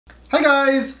Hi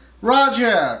guys, Raj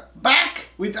here, back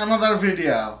with another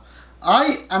video.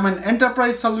 I am an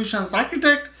enterprise solutions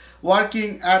architect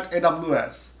working at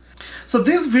AWS. So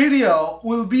this video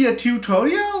will be a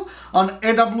tutorial on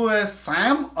AWS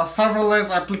SAM, a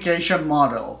serverless application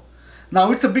model.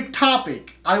 Now it's a big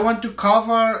topic. I want to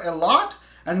cover a lot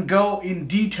and go in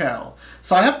detail.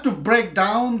 So I have to break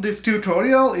down this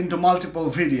tutorial into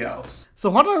multiple videos. So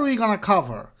what are we gonna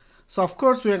cover? So of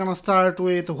course we are going to start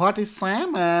with what is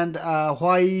SAM and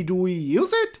why do we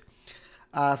use it.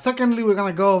 Secondly, we're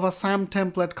going to go over SAM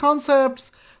template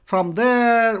concepts. From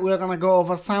there, we're going to go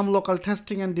over SAM local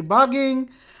testing and debugging.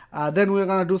 Then we're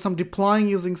going to do some deploying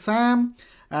using SAM.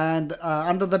 And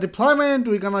under the deployment,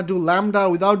 we're going to do Lambda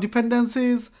without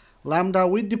dependencies, Lambda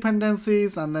with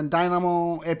dependencies, and then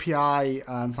Dynamo API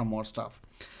and some more stuff.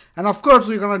 And of course,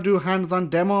 we're going to do hands-on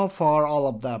demo for all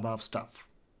of the above stuff.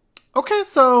 Okay,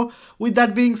 so with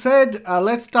that being said,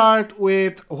 let's start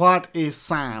with what is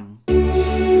SAM.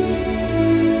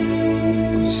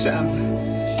 SAM.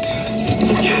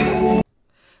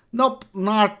 Nope,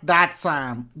 not that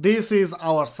SAM. This is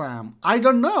our SAM. I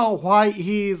don't know why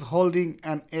he is holding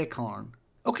an acorn.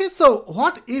 Okay, so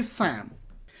what is SAM?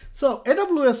 So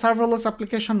AWS Serverless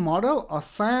Application Model, or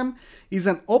SAM, is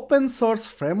an open source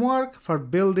framework for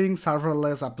building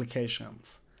serverless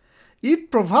applications.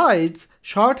 It provides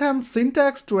shorthand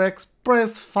syntax to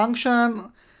express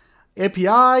function,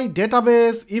 API,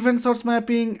 database, event source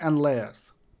mapping, and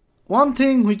layers. One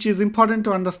thing which is important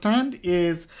to understand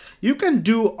is you can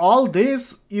do all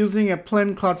this using a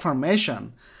plain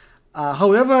CloudFormation.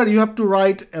 However, you have to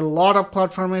write a lot of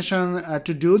CloudFormation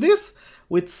to do this.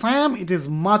 With SAM, it is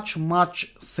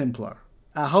much simpler.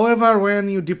 However, when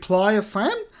you deploy a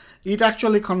SAM, it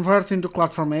actually converts into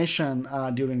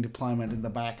CloudFormation during deployment in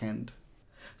the backend.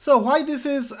 So why this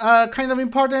is kind of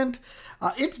important?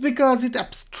 It's because it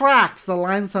abstracts the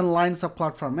lines and lines of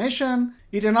CloudFormation.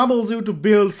 It enables you to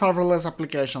build serverless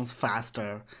applications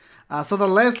faster. So the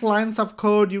less lines of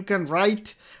code you can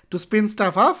write to spin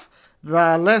stuff up,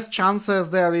 the less chances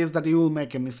there is that you will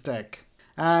make a mistake,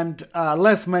 and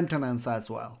less maintenance as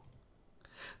well.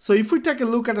 So if we take a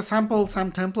look at a sample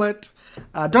SAM template,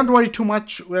 don't worry too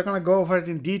much, we're going to go over it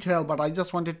in detail, but I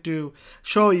just wanted to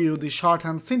show you the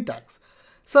shorthand syntax.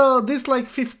 So this like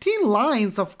 15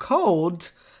 lines of code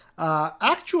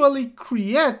actually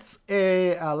creates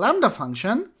a Lambda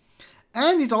function,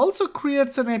 and it also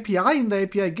creates an API in the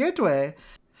API gateway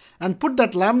and put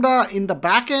that Lambda in the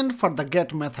backend for the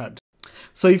get method.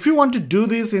 So if you want to do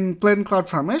this in plain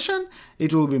CloudFormation,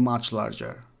 it will be much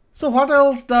larger. So what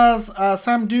else does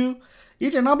SAM do?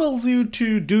 It enables you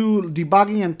to do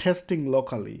debugging and testing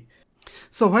locally.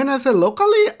 So when I say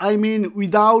locally, I mean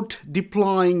without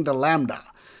deploying the Lambda.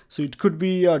 So it could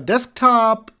be your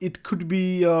desktop, it could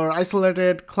be your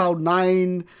isolated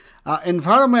Cloud9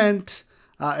 environment,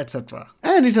 etc.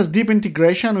 And it has deep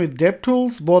integration with dev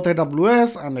tools, both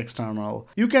AWS and external.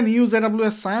 You can use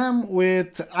AWS SAM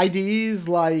with IDEs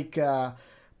like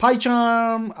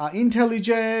PyCharm,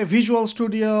 IntelliJ, Visual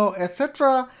Studio,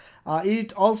 etc.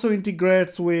 It also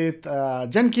integrates with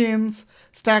Jenkins,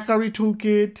 Stack Array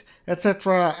Toolkit,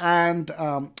 etc. And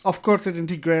of course, it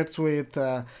integrates with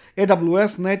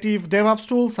AWS native DevOps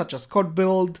tools such as Code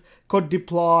Build, Code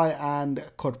Deploy, and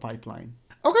Code Pipeline.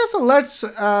 Okay, so let's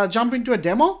jump into a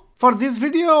demo. For this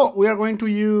video, we are going to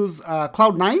use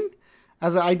Cloud9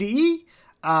 as an IDE.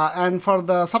 And for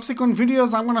the subsequent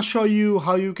videos, I'm going to show you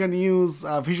how you can use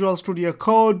Visual Studio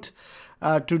Code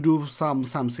to do some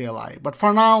SAM CLI. But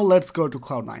for now, let's go to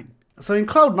Cloud9. So in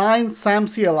Cloud9, SAM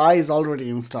CLI is already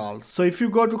installed. So if you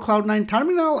go to Cloud9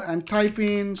 terminal and type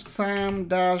in SAM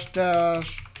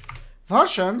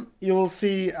version, you will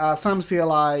see SAM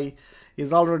CLI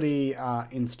is already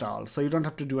installed. So you don't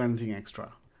have to do anything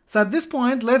extra. So at this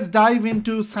point, let's dive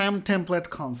into SAM template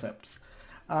concepts.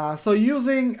 So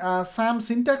using SAM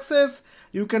syntaxes,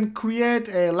 you can create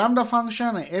a Lambda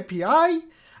function, an API,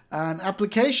 an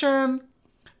application,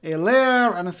 a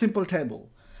layer, and a simple table.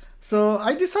 So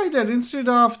I decided instead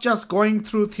of just going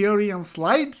through theory and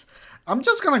slides, I'm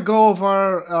just going to go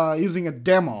over using a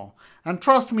demo. And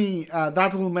trust me,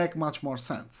 that will make much more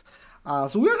sense.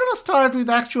 So we're going to start with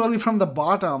actually from the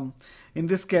bottom. In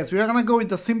this case, we are going to go with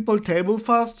the simple table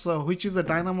first, so which is a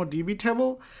DynamoDB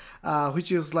table,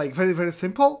 which is like very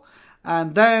simple.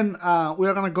 And then we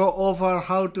are going to go over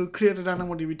how to create a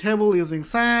DynamoDB table using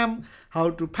SAM, how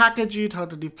to package it, how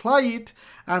to deploy it,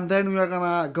 and then we are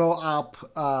going to go up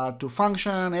to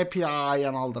function, API,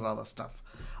 and all that other stuff.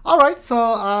 All right,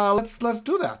 so let's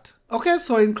do that. Okay,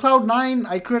 so in Cloud9,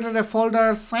 I created a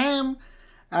folder SAM,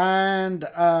 and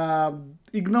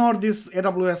ignore this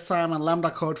AWS SAM and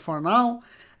Lambda code for now.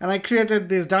 and I created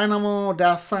this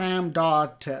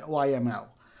dynamo-sam.yml.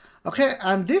 Okay,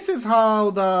 and this is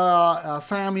how the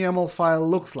SAM YAML file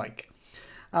looks like.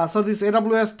 So this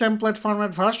AWS template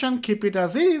format version, keep it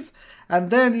as is, and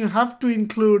then you have to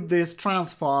include this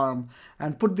transform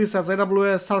and put this as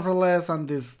AWS serverless and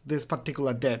this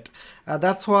particular date.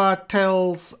 That's what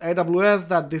tells AWS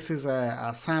that this is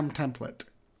a SAM template.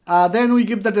 Then we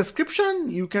give the description.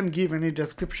 You can give any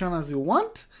description as you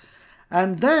want.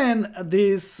 And then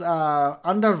this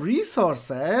under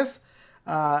resources,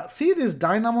 see this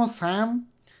Dynamo SAM,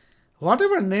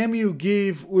 whatever name you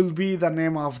give will be the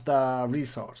name of the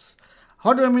resource.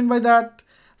 How do I mean by that?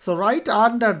 So right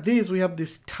under this, we have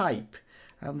this type.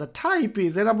 And the type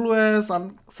is AWS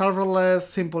and serverless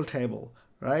simple table,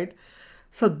 right?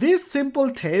 So this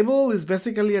simple table is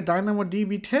basically a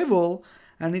DynamoDB table,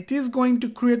 and it is going to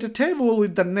create a table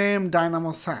with the name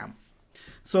Dynamo SAM.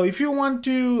 So if you want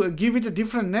to give it a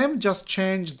different name, just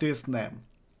change this name.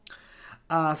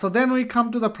 So then we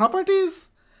come to the properties.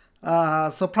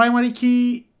 So primary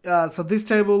key, so this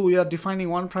table we are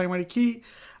defining one primary key,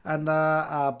 and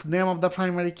the name of the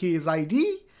primary key is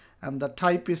ID, and the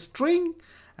type is string,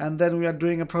 and then we are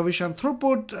doing a provision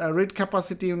throughput, read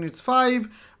capacity units 5,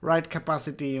 write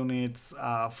capacity units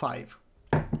 5.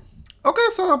 Okay,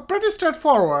 so pretty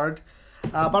straightforward,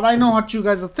 but I know what you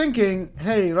guys are thinking.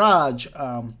 Hey Raj,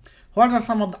 what are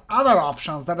some of the other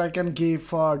options that I can give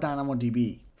for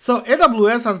DynamoDB? So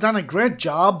AWS has done a great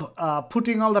job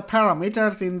putting all the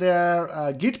parameters in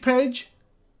their Git page.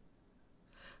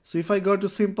 So if I go to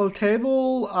simple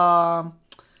table,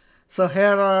 so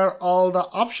here are all the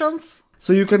options.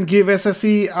 So you can give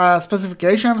SSE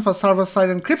specification for server-side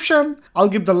encryption. I'll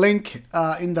give the link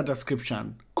in the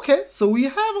description. Okay, so we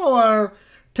have our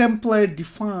template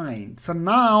defined. So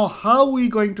now how are we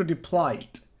going to deploy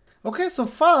it? Okay, so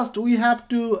first we have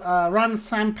to run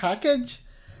SAM package.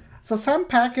 So SAM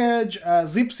package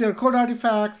zips your code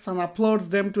artifacts and uploads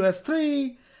them to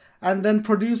S3, and then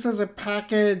produces a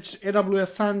package AWS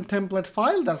SAM template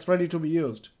file that's ready to be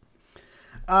used.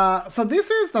 So this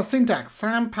is the syntax: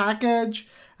 SAM package,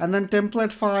 and then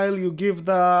template file. You give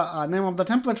the name of the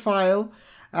template file,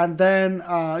 and then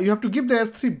you have to give the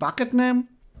S3 bucket name,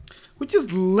 which is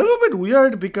a little bit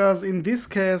weird because in this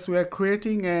case we are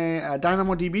creating a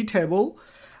DynamoDB table.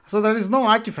 So there is no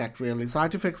artifact really. So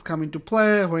artifacts come into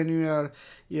play when you are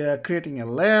creating a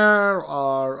layer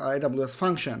or AWS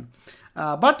function.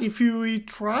 But if you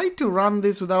try to run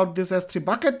this without this S3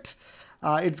 bucket,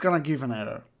 it's gonna give an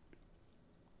error.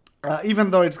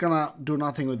 Even though it's gonna do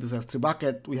nothing with this S3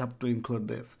 bucket, we have to include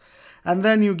this. And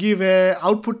then you give a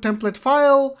output template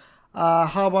file.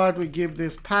 How about we give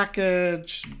this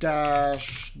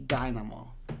package-dynamo.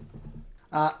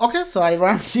 Okay, so I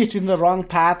ran it in the wrong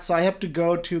path, so I have to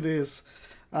go to this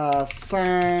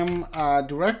SAM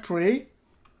directory.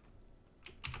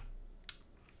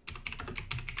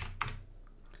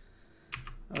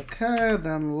 Okay,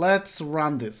 then let's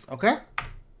run this, okay?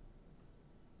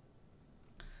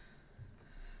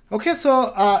 Okay,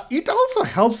 so it also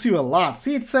helps you a lot.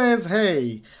 See, it says,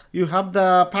 hey, you have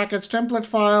the package template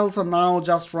file, so now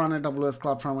just run AWS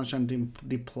CloudFormation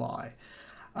deploy.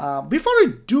 Before we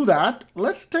do that,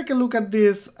 let's take a look at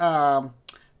this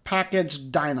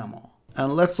package Dynamo.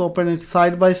 And let's open it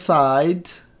side by side.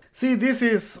 See, this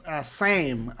is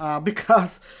same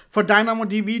because for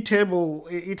DynamoDB table,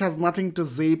 it has nothing to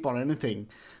zip or anything.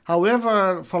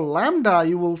 However, for Lambda,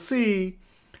 you will see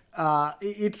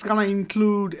it's gonna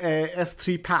include a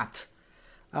S3 path.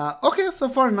 Okay, so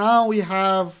for now we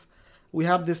have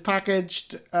this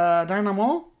packaged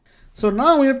Dynamo. So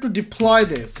now we have to deploy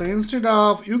this. So instead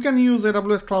of, you can use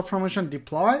AWS CloudFormation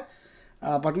deploy,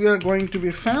 but we are going to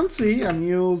be fancy and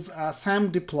use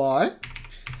SAM deploy.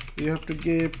 You have to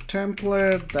give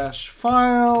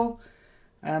template-file,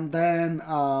 and then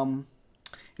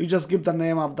you just give the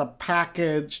name of the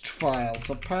packaged file.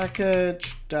 So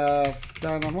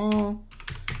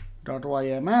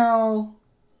package-dynamo.yml,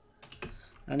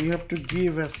 and you have to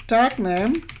give a stack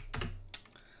name.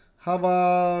 How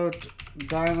about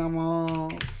Dynamo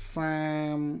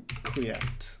SAM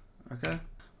create?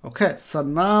 Okay, so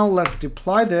now let's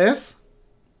deploy this.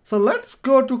 So let's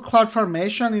go to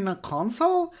CloudFormation in a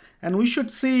console, and we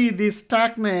should see this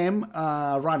stack name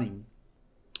running.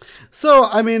 So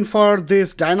I mean, for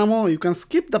this Dynamo, you can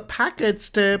skip the package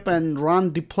step and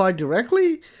run deploy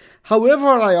directly. However,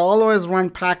 I always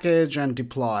run package and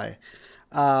deploy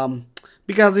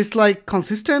because it's like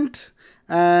consistent.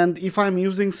 And if I'm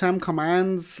using SAM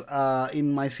commands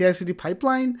in my CI/CD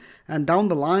pipeline, and down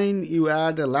the line you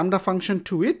add a Lambda function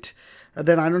to it,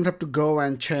 then I don't have to go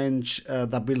and change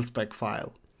the build spec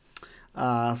file.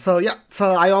 So yeah,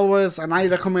 so I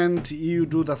recommend you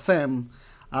do the same,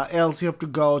 else you have to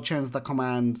go change the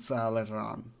commands later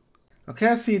on.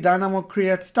 Okay, see Dynamo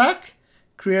create stack,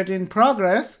 create in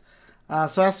progress.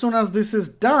 So as soon as this is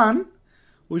done,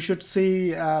 we should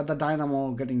see the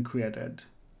Dynamo getting created.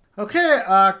 Okay,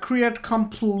 create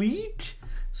complete.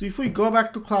 So if we go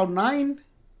back to Cloud9,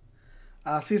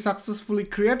 see successfully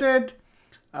created,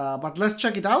 but let's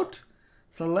check it out.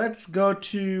 So let's go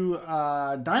to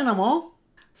Dynamo.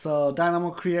 So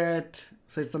Dynamo create,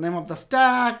 so it's the name of the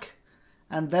stack,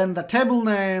 and then the table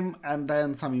name, and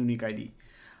then some unique ID.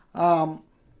 Okay,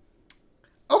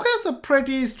 so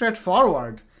pretty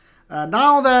straightforward.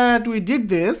 Now that we did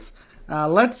this,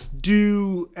 let's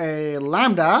do a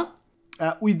Lambda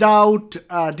without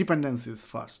dependencies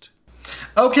first.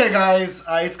 Okay guys,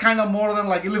 it's kind of more than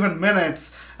like 11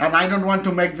 minutes and I don't want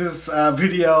to make this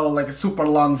video like a super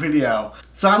long video.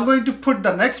 So I'm going to put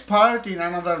the next part in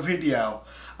another video.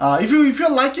 If you're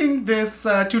liking this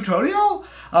tutorial,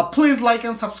 please like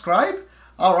and subscribe.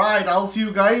 Alright, I'll see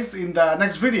you guys in the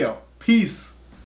next video. Peace.